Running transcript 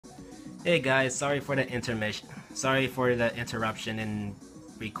Hey guys, sorry for the intermission. Sorry for the interruption in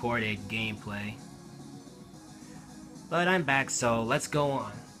recorded gameplay. But I'm back, so let's go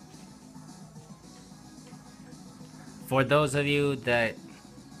on. For those of you that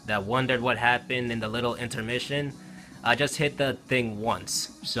wondered what happened in the little intermission, I just hit the thing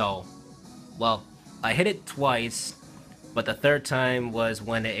once. So, well, I hit it twice, but the third time was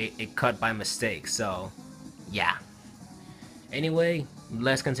when it cut by mistake. So, yeah. Anyway,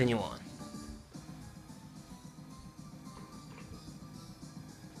 let's continue on.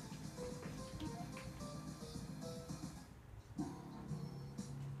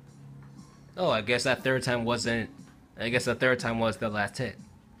 Oh, I guess that third time wasn't. I guess the third time was the last hit.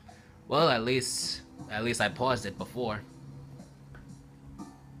 Well, at least I paused it before.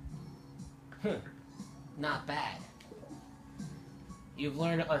 Not bad. You've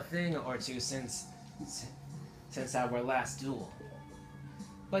learned a thing or two since our last duel.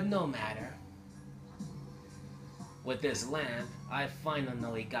 But no matter. With this lamp, I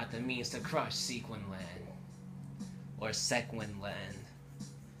finally got the means to crush Sequin Land. Or Sequin Land.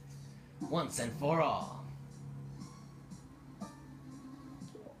 Once and for all.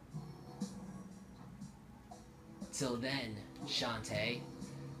 Till then, Shantae,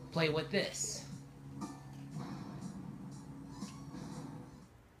 play with this.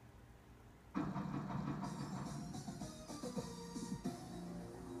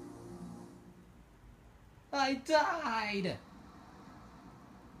 I died!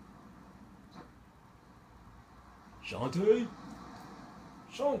 Shantae?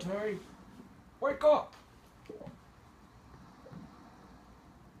 Shantae? Wake up!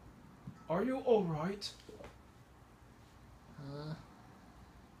 Are you alright? Huh?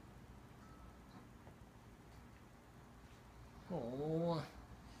 Oh.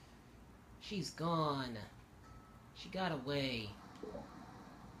 She's gone. She got away.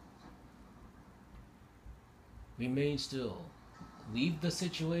 Remain still. Leave the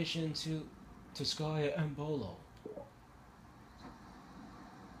situation to Sky and Bolo.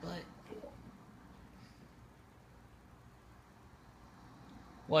 But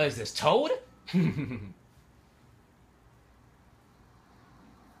What is this, Toad?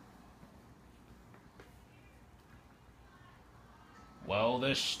 Well,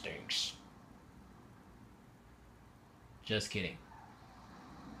 this stinks. just kidding.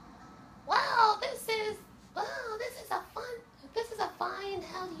 Wow, this is a fine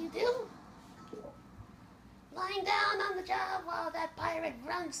how do you do? Lying down on the job while that pirate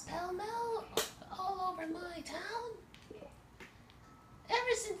runs pell-mell all over my town.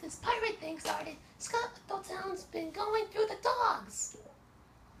 Ever since this pirate thing started, Scuttletown's been going through the dogs.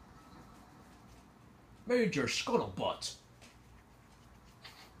 Major Scuttlebutt.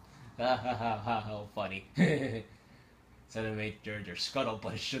 Ha ha ha ha, how funny. Instead of Major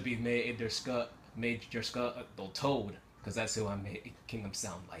Scuttlebutt, it should be Major Scuttle Toad, because that's who I'm making him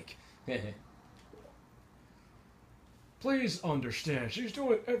sound like. Please understand, she's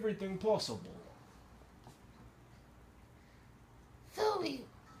doing everything possible.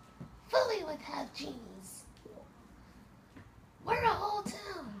 Fully would have genies. We're a whole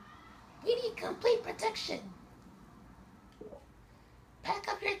town. We need complete protection. Pack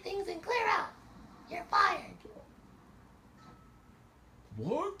up your things and clear out. You're fired.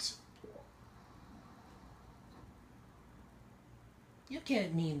 What? You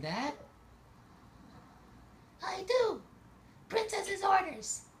can't mean that. I do. Princess's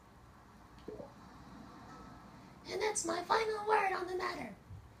orders. And that's my final word on the matter.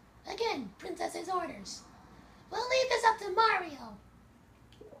 Again, Princess's orders. We'll leave this up to Mario.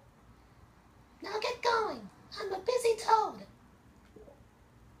 Now get going. I'm a busy toad.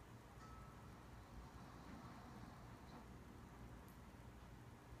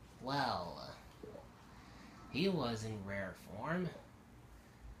 Well, he was in rare form,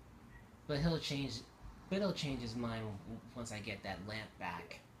 but he'll change. But he'll change his mind once I get that lamp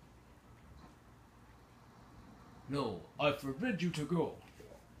back. No, I forbid you to go.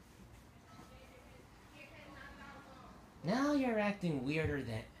 Now you're acting weirder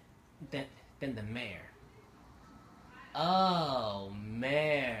than the mayor. Oh,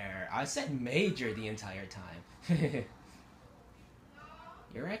 mayor. I said major the entire time.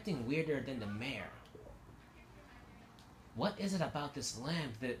 You're acting weirder than the mayor. What is it about this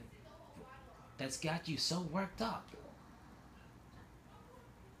lamp that's got you so worked up?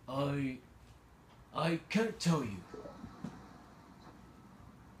 I can't tell you.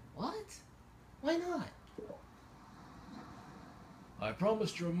 What? Why not? I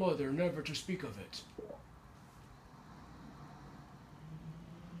promised your mother never to speak of it.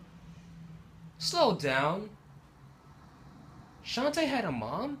 Slow down. Shantae had a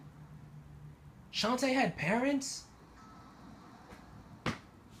mom? Shantae had parents?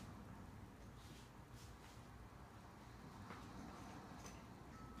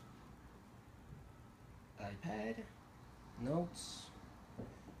 iPad, notes,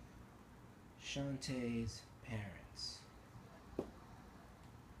 Shantae's parents.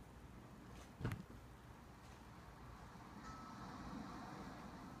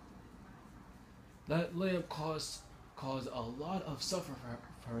 That lamp caused a lot of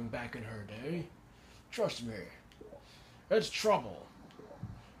suffering back in her day. Trust me, it's trouble,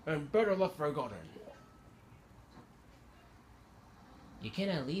 and better left forgotten. You can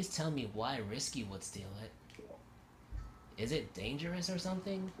at least tell me why Risky would steal it. Is it dangerous or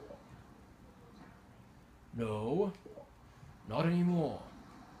something? No, not anymore.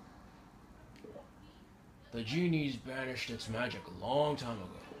 The genies banished its magic a long time ago.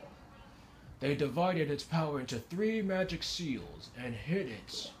 They divided its power into 3 magic seals and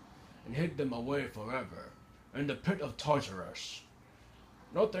hid them away forever in the pit of Tartarus.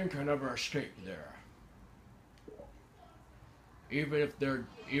 Nothing can ever escape there. Even if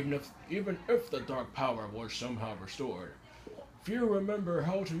the dark power was somehow restored, few remember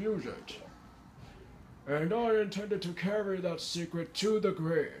how to use it. And I intended to carry that secret to the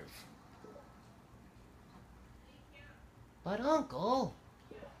grave. But Uncle...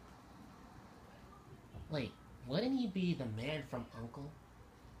 Wait, wouldn't he be the man from Uncle?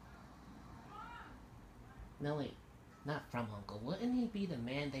 No, wait, not from Uncle. Wouldn't he be the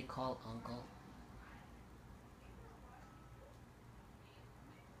man they call Uncle?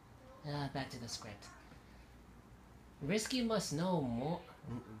 Back to the script. Risky must know more...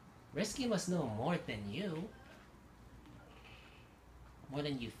 Risky must know more than you. More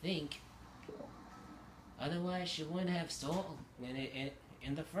than you think. Otherwise, she wouldn't have stolen it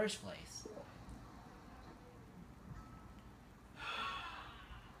in the first place.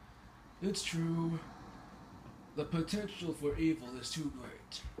 It's true. The potential for evil is too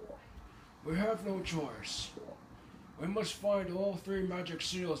great. We have no choice. We must find all 3 magic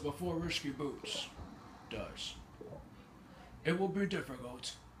seals before Risky Boots does. It will be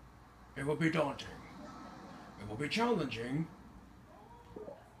difficult. It will be daunting. It will be challenging.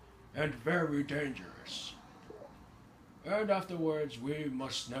 And very dangerous. And afterwards, we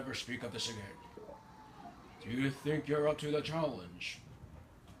must never speak of this again. Do you think you're up to the challenge?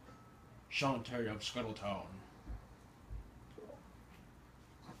 Shantae of Scuttletown.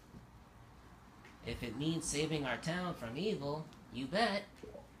 If it means saving our town from evil, you bet.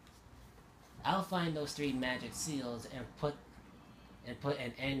 I'll find those 3 magic seals and put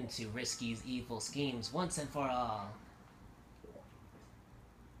an end to Risky's evil schemes once and for all.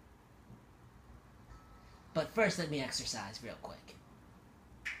 But first, let me exercise real quick.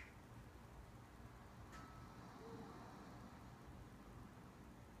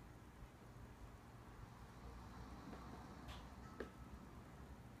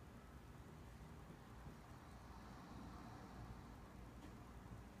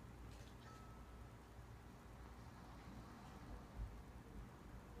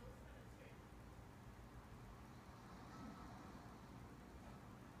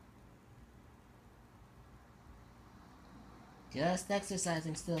 Just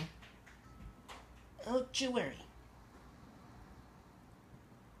exercising still. Don't you worry.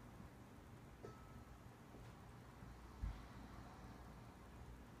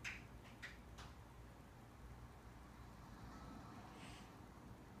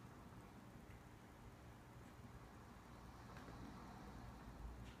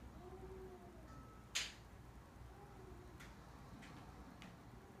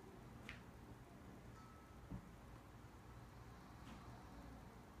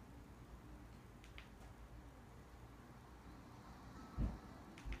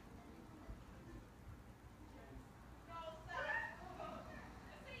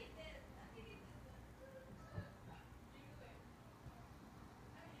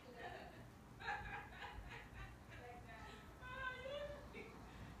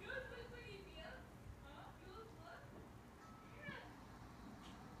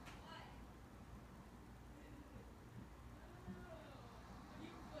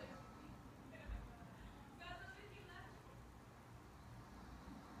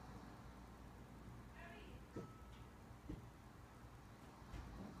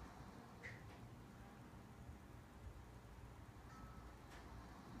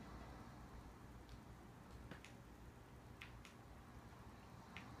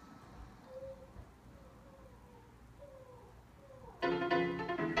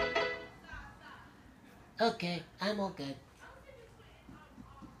 Okay, I'm all good.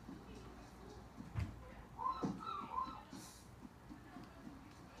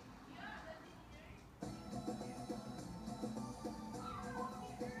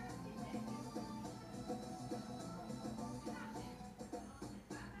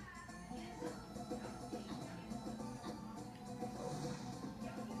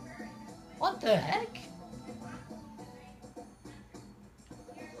 What the heck?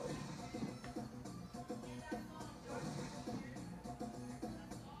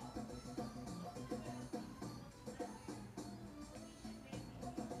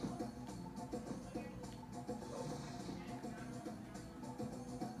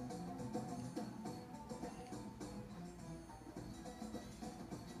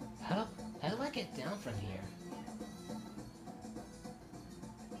 How, how do I get down from here?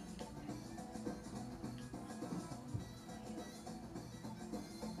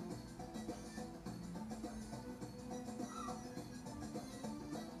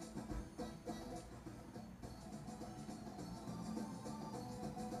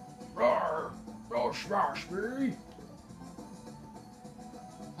 Roar! Don't smash me!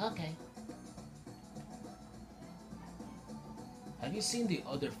 Okay. Have you seen the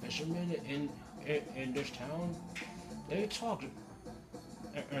other fishermen in this town? They talk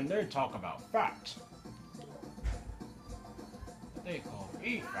and they talk about fat. They call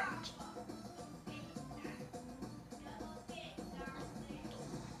me fat.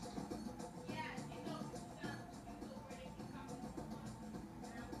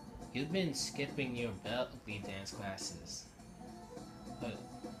 You've been skipping your belly dance classes. But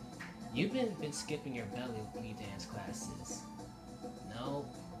you've been skipping your belly dance classes. No,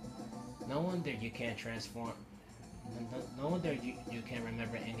 no wonder you can't transform. No wonder you can't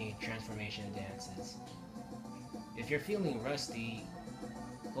remember any transformation dances. If you're feeling rusty,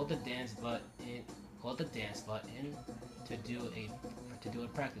 hold the dance button. Hold the dance button to do a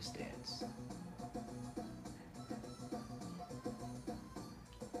practice dance.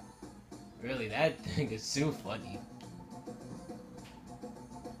 Really, that thing is so funny.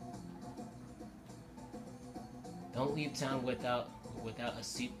 Don't leave town without a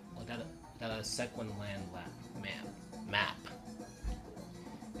sequin land map.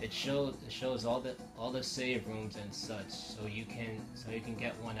 It shows all the save rooms and such, so you can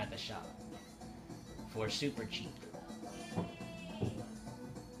get one at the shop for super cheap.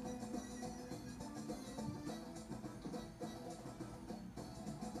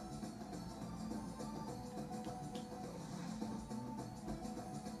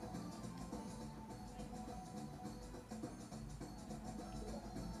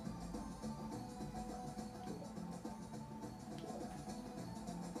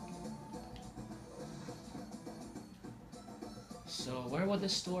 So where would the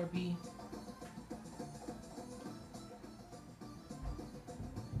store be?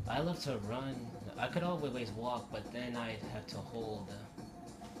 I love to run. I could always walk, but then I'd have to hold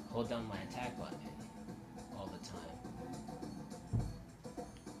down my attack button all the time.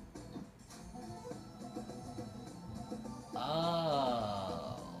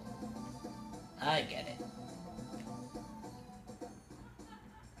 Oh, I get it.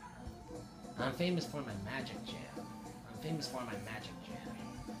 I'm famous for my magic jam. It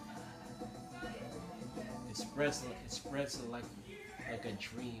spreads like a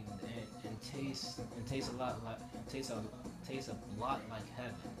dream and tastes a lot like tastes a lot like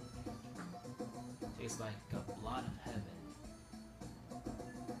heaven. Tastes like a lot of heaven.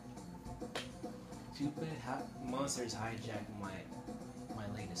 Too bad monsters hijacked my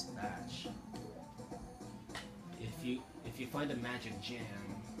latest batch. If you find a magic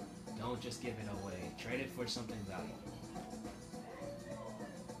gem, don't just give it away. Trade it for something valuable.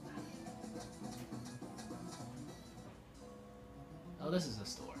 Oh, this is a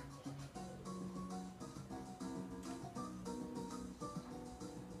store.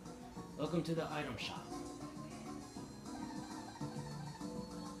 Welcome to the item shop.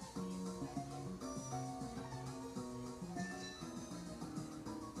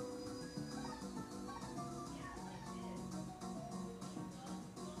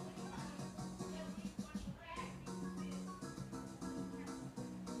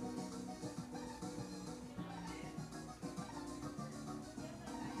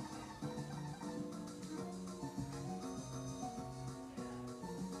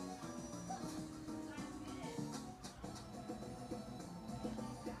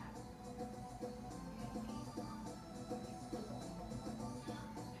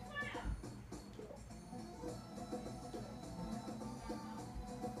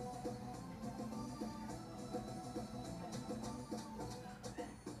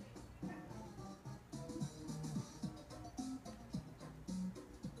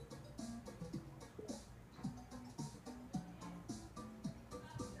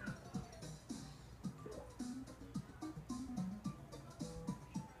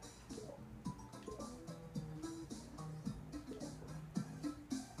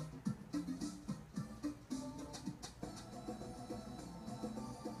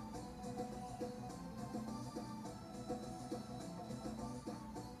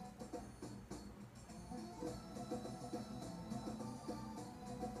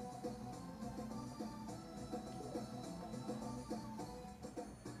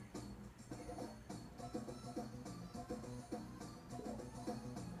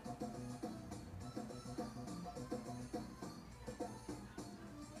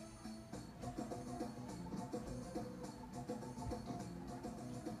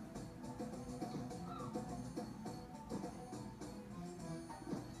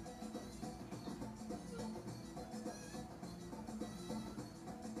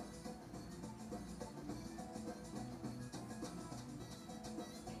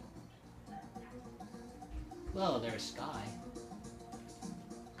 Well, there's Sky.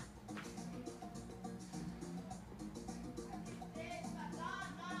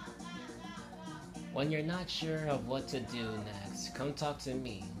 When you're not sure of what to do next, come talk to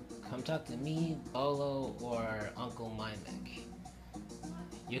me. Come talk to me, Bolo, or Uncle Mimic.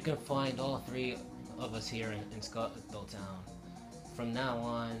 You can find all three of us here in Scuttletown. From now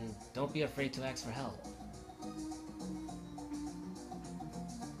on, don't be afraid to ask for help.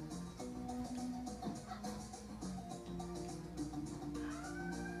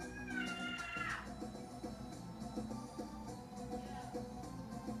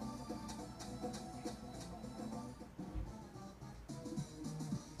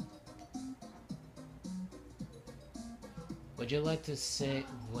 Would you like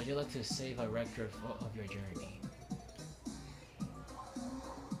to save a record of your journey?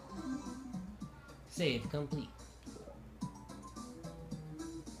 Save complete.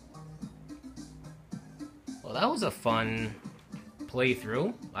 Well, that was a fun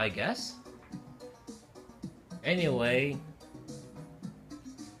playthrough, I guess. Anyway,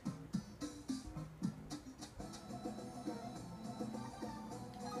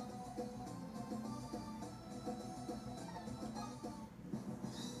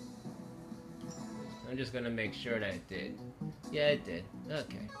 I'm just gonna make sure that it did. Yeah, it did.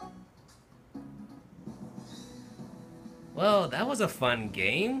 Okay. Well, that was a fun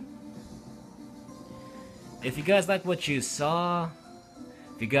game. If you guys like what you saw,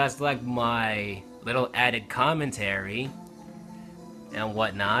 if you guys like my little added commentary and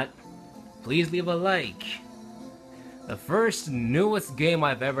whatnot, please leave a like. The first newest game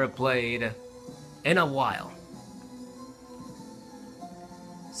I've ever played in a while.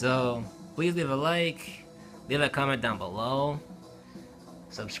 So, please leave a like, leave a comment down below,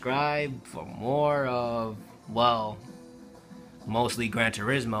 subscribe for more of, well, mostly Gran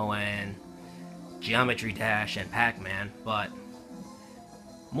Turismo and Geometry Dash and Pac-Man, but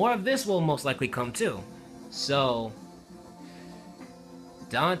more of this will most likely come too. So,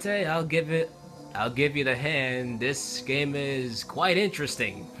 Dante, I'll give you the hand. This game is quite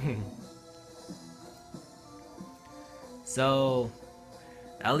interesting. So,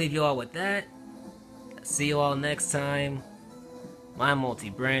 I'll leave you all with that. See you all next time. My Multi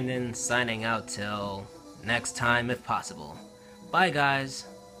Brandon signing out till next time if possible. Bye guys.